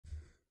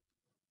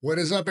What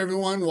is up,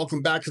 everyone?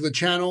 Welcome back to the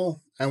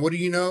channel. And what do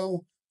you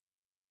know?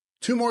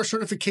 2 more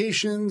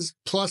certifications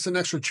plus an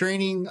extra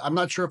training. I'm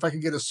not sure if I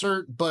could get a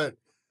cert, but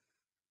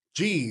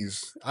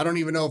geez, I don't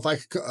even know if I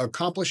could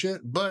accomplish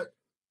it, but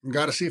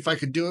got to see if I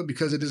could do it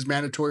because it is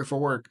mandatory for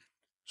work.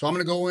 So I'm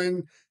going to go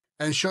in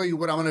and show you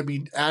what I'm going to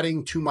be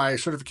adding to my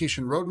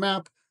certification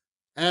roadmap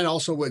and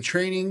also with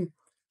training.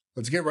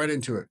 Let's get right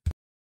into it.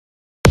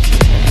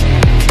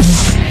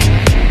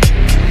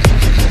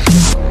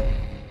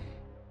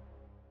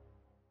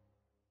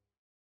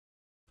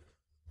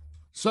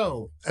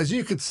 So, as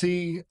you could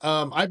see,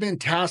 I've been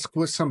tasked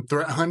with some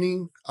threat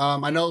hunting.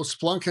 I know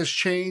Splunk has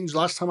changed.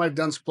 Last time I've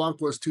done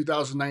Splunk was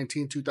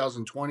 2019,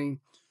 2020.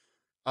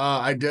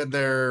 I did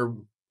their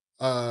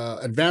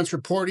advanced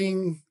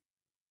reporting,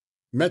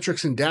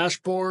 metrics and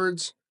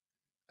dashboards,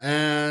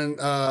 and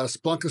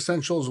Splunk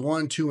Essentials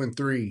 1, 2, and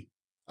 3.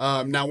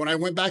 Now, when I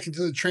went back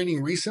into the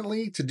training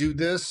recently to do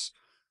this,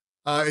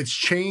 it's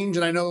changed.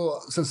 And I know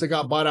since they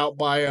got bought out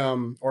by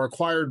or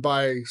acquired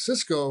by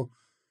Cisco,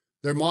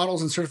 their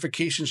models and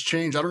certifications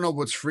change. I don't know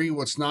what's free,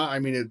 what's not. I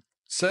mean, it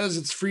says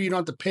it's free. You don't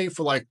have to pay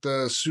for like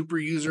the super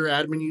user,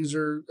 admin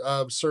user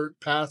cert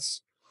paths.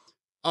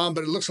 But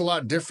it looks a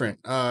lot different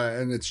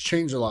and it's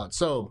changed a lot.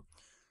 So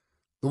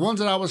the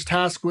ones that I was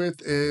tasked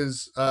with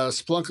is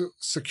Splunk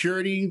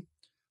Security,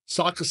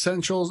 SOC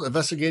Essentials,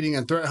 Investigating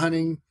and Threat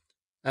Hunting.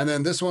 And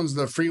then this one's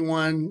the free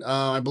one.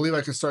 I believe I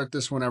can start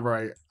this whenever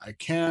I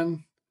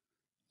can.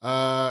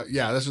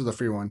 Yeah, this is the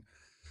free one.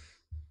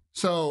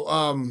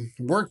 So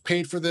work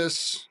paid for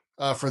this,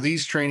 for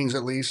these trainings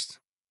at least.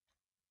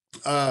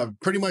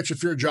 Pretty much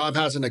if your job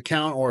has an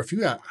account, or if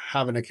you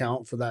have an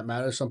account for that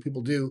matter, some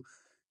people do,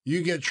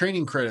 you get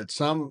training credits.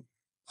 Some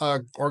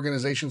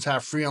organizations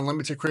have free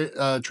unlimited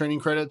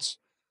training credits.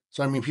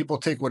 So, I mean, people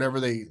take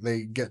whatever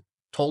they get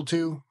told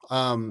to,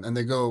 and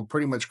they go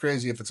pretty much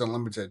crazy if it's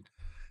unlimited.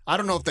 I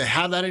don't know if they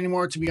have that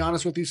anymore, to be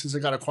honest with you, since it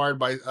got acquired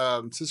by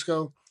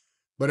Cisco,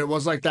 but it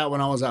was like that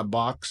when I was at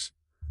Box.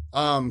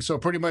 So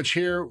pretty much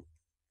here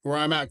where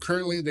I'm at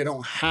currently, they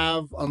don't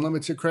have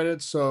unlimited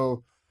credits.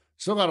 So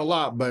still got a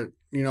lot, but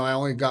you know, I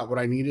only got what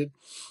I needed.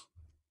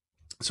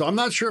 So I'm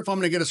not sure if I'm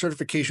going to get a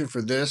certification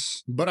for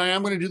this, but I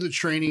am going to do the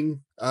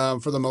training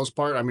for the most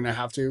part. I mean, I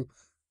have to.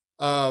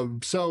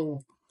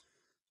 So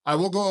I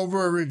will go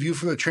over a review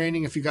for the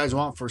training if you guys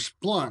want for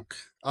Splunk.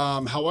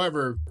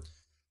 However,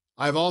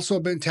 I've also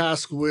been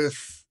tasked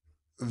with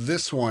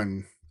this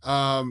one.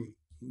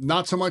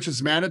 Not so much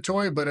as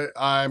mandatory, but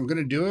I'm going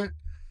to do it.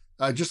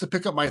 Just to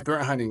pick up my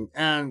threat hunting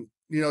and,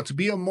 you know, to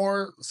be a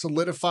more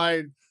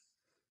solidified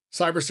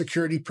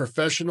cybersecurity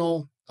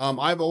professional.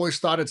 I've always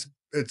thought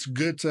it's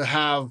good to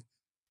have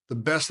the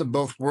best of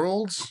both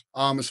worlds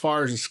as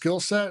far as a skill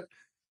set,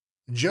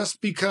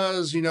 just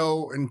because, you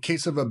know, in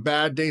case of a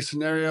bad day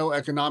scenario,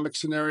 economic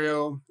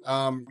scenario,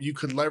 you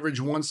could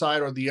leverage one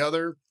side or the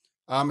other,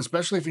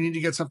 especially if you need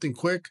to get something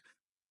quick.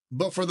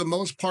 But for the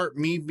most part,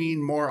 me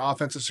being more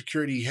offensive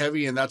security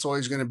heavy, and that's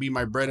always going to be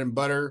my bread and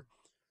butter.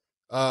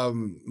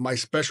 My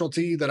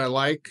specialty that I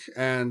like,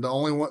 and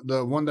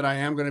the one that I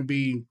am going to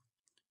be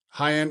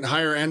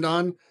higher end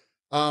on.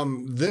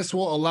 This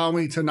will allow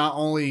me to not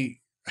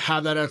only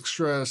have that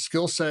extra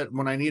skill set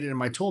when I need it in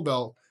my tool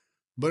belt,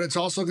 but it's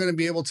also going to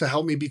be able to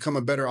help me become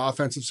a better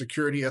offensive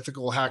security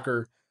ethical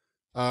hacker,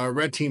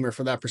 red teamer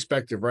for that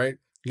perspective, right?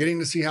 Getting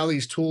to see how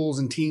these tools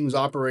and teams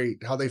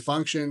operate, how they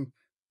function,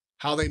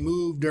 how they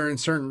move during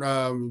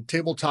certain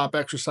tabletop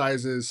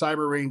exercises,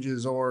 cyber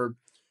ranges, or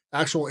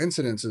actual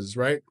incidences,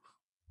 right?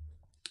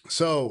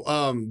 So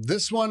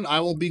this one I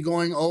will be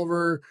going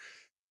over.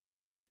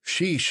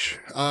 Sheesh.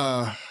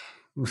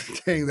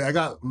 Dang, I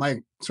got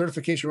my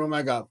certification room.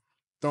 I got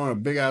thrown a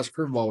big ass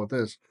curveball with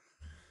this.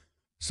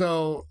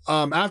 So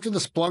after the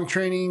Splunk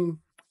training,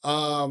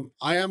 I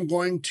am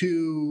going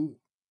to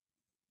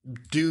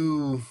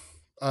do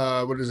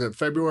what is it,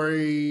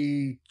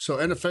 February? So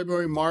end of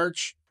February,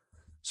 March.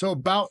 So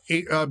about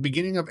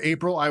beginning of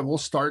April, I will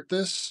start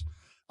this.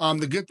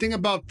 The good thing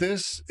about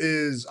this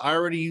is I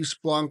already use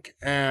Splunk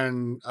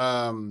and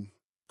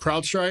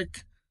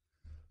CrowdStrike,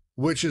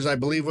 which is, I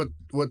believe,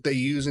 what they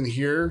use in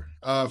here.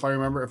 If I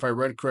remember, if I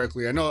read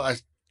correctly, I know I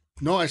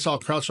saw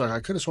CrowdStrike.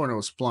 I could have sworn it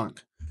was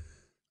Splunk.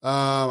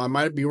 I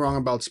might be wrong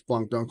about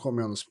Splunk. Don't quote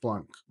me on the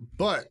Splunk.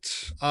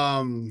 But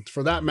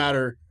for that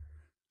matter,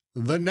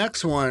 the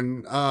next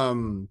one.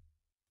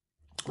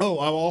 Oh,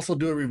 I'll also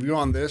do a review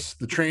on this,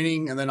 the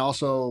training, and then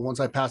also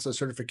once I pass the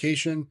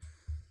certification.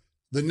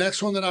 The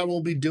next one that I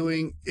will be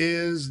doing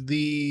is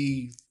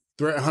the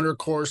Threat Hunter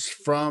course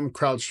from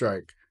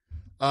CrowdStrike.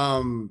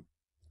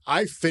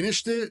 I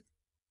finished it.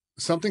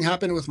 Something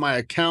happened with my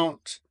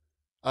account.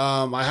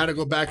 I had to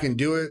go back and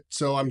do it.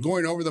 So I'm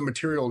going over the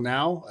material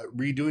now,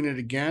 redoing it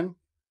again.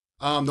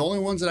 The only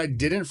ones that I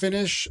didn't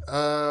finish,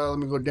 let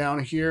me go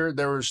down here.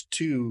 There was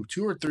two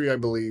or three, I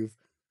believe.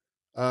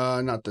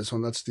 Not this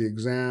one. That's the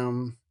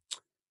exam,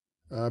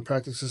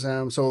 practice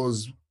exam. So it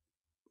was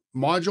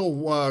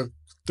module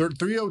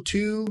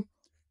 302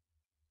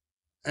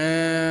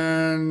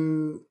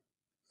 and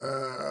I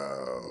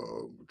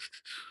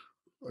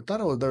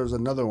thought there was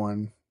another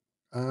one.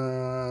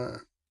 Yeah,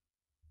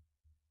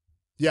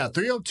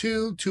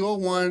 302,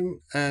 201,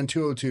 and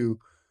 202.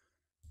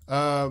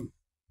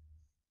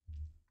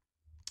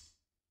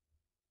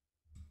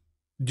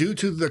 Due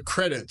to the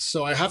credits.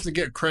 So I have to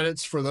get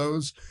credits for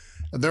those.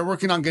 They're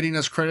working on getting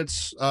us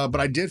credits, but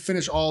I did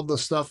finish all the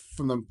stuff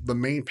from the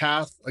main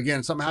path.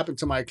 Again, something happened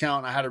to my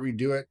account. I had to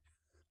redo it.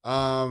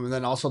 And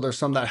then also there's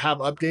some that have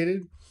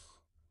updated.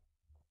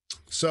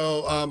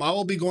 So I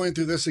will be going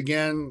through this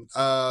again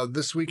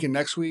this week and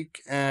next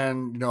week.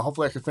 And,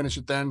 hopefully I can finish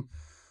it then.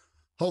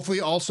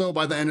 Hopefully also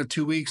by the end of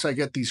 2 weeks, I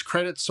get these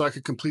credits so I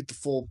could complete the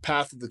full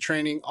path of the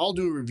training. I'll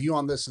do a review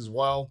on this as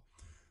well.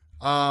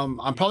 I'm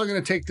probably going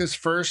to take this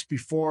first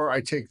before I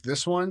take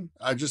this one,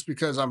 just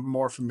because I'm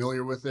more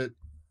familiar with it.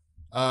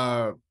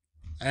 And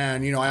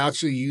I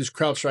actually use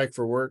CrowdStrike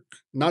for work.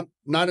 Not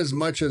as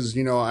much as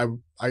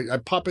I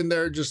pop in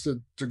there just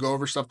to go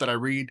over stuff that I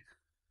read.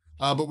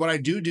 But what I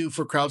do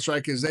for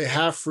CrowdStrike is they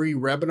have free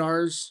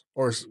webinars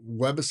or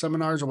web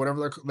seminars or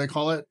whatever they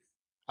call it.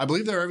 I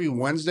believe they're every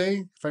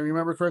Wednesday, if I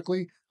remember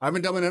correctly. I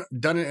haven't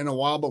done it in a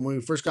while, but when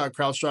we first got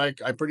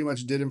CrowdStrike, I pretty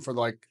much did them for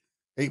like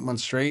 8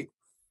 months straight.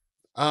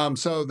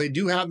 So they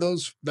do have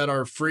those that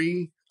are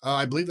free.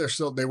 I believe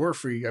they were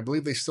free. I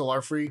believe they still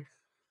are free.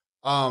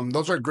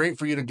 Those are great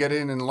for you to get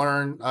in and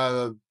learn.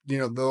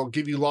 They'll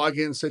give you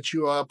login, set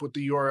you up with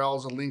the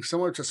URLs and links,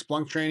 similar to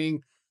Splunk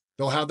training.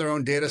 They'll have their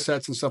own data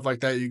sets and stuff like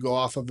that you go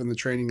off of in the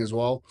training as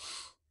well.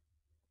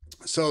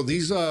 So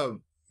these, I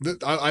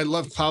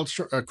love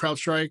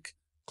CrowdStrike.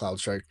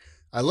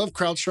 I love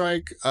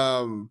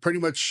CrowdStrike. Pretty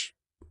much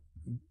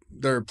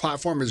their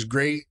platform is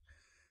great.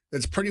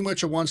 It's pretty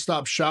much a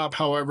one-stop shop.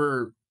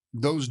 However,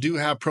 those do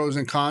have pros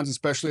and cons,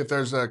 especially if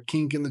there's a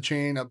kink in the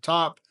chain up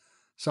top.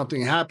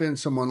 Something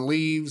happens, someone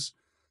leaves,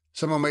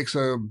 someone makes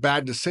a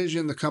bad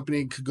decision, the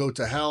company could go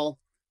to hell.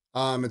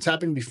 It's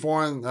happened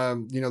before,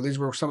 and these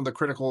were some of the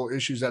critical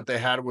issues that they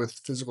had with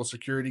physical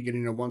security,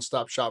 getting a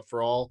one-stop shop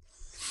for all.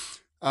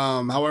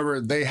 However,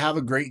 they have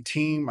a great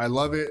team. I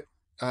love it.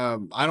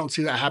 I don't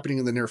see that happening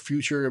in the near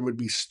future. It would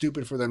be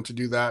stupid for them to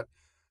do that.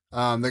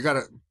 They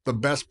got the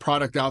best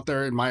product out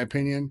there, in my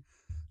opinion.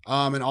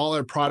 And all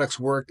their products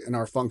work and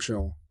are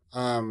functional.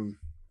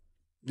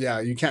 Yeah,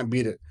 you can't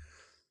beat it.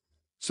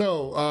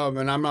 So,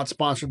 and I'm not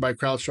sponsored by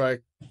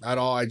CrowdStrike at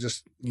all. I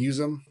just use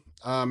them.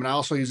 And I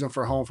also use them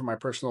for home for my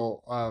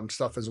personal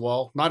stuff as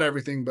well. Not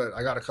everything, but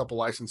I got a couple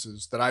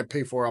licenses that I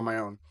pay for on my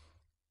own.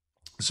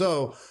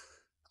 So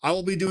I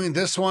will be doing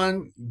this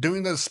one,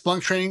 doing the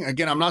Splunk training.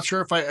 Again, I'm not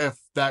sure if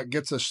that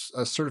gets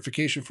a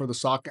certification for the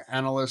SOC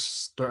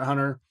analyst threat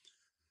hunter.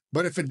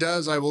 But if it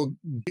does, I will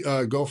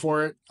go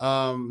for it.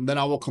 Then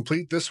I will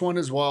complete this one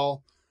as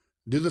well,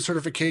 do the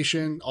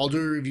certification. I'll do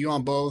a review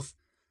on both.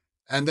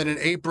 And then in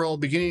April,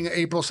 beginning of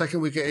April,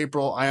 second week of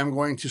April, I am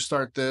going to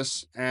start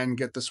this and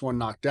get this one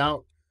knocked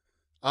out.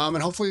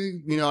 And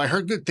hopefully, I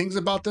heard good things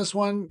about this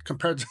one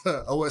compared to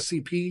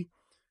OSCP.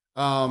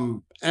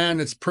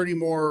 And it's pretty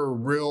more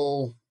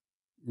real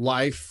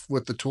life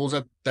with the tools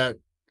that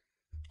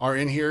are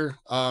in here.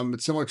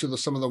 It's similar to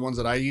some of the ones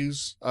that I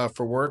use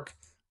for work,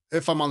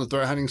 if I'm on the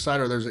threat hunting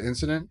side or there's an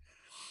incident.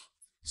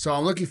 So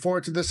I'm looking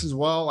forward to this as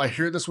well. I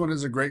hear this one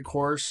is a great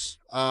course.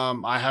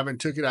 I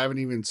haven't took it. I haven't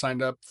even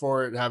signed up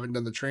for it. Haven't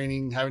done the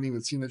training. Haven't even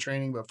seen the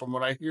training. But from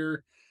what I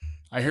hear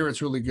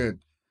it's really good.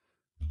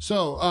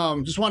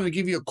 So just wanted to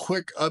give you a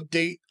quick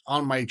update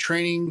on my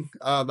training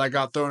that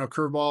got thrown a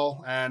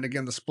curveball. And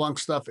again, the Splunk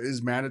stuff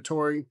is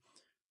mandatory,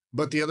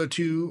 but the other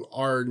two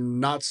are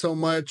not so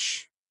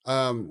much.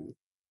 But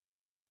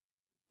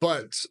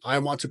I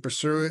want to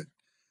pursue it.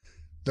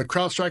 The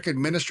CrowdStrike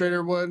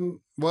administrator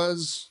one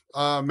was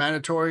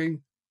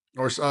mandatory,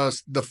 or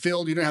the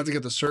field, you don't have to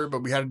get the cert,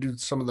 but we had to do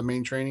some of the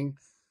main training.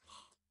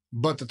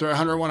 But the threat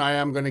hunter one I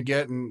am going to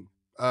get and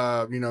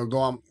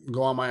go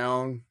on my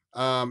own.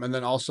 And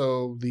then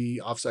also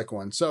the OffSec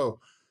one. So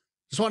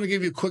just want to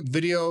give you a quick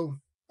video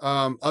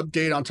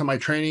update onto my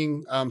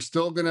training. I'm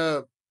still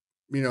gonna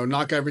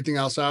knock everything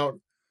else out.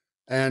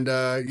 And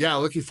yeah,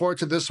 looking forward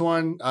to this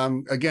one.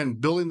 Again,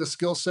 building the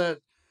skill set,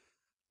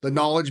 the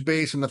knowledge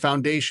base and the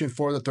foundation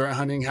for the threat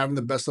hunting, having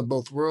the best of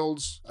both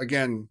worlds.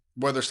 Again,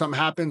 whether something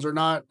happens or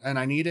not, and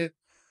I need it,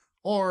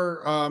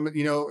 or,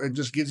 it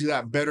just gives you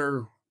that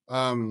better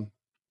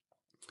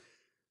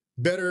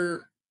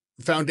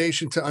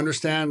foundation to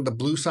understand the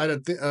blue side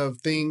of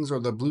things, or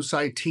the blue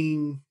side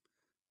team,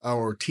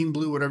 or team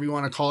blue, whatever you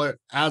want to call it,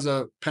 as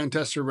a pen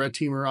tester, red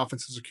teamer,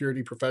 offensive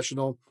security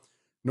professional,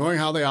 knowing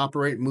how they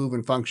operate, move,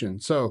 and function.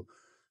 So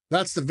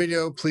that's the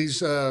video.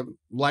 Please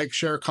like,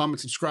 share,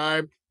 comment,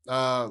 subscribe.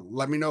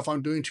 Let me know if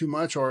I'm doing too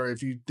much, or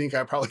if you think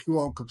I probably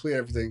won't complete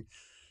everything.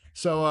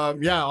 So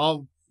yeah,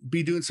 I'll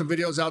be doing some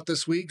videos out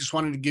this week. Just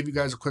wanted to give you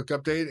guys a quick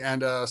update,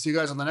 and see you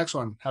guys on the next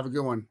one. Have a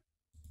good one.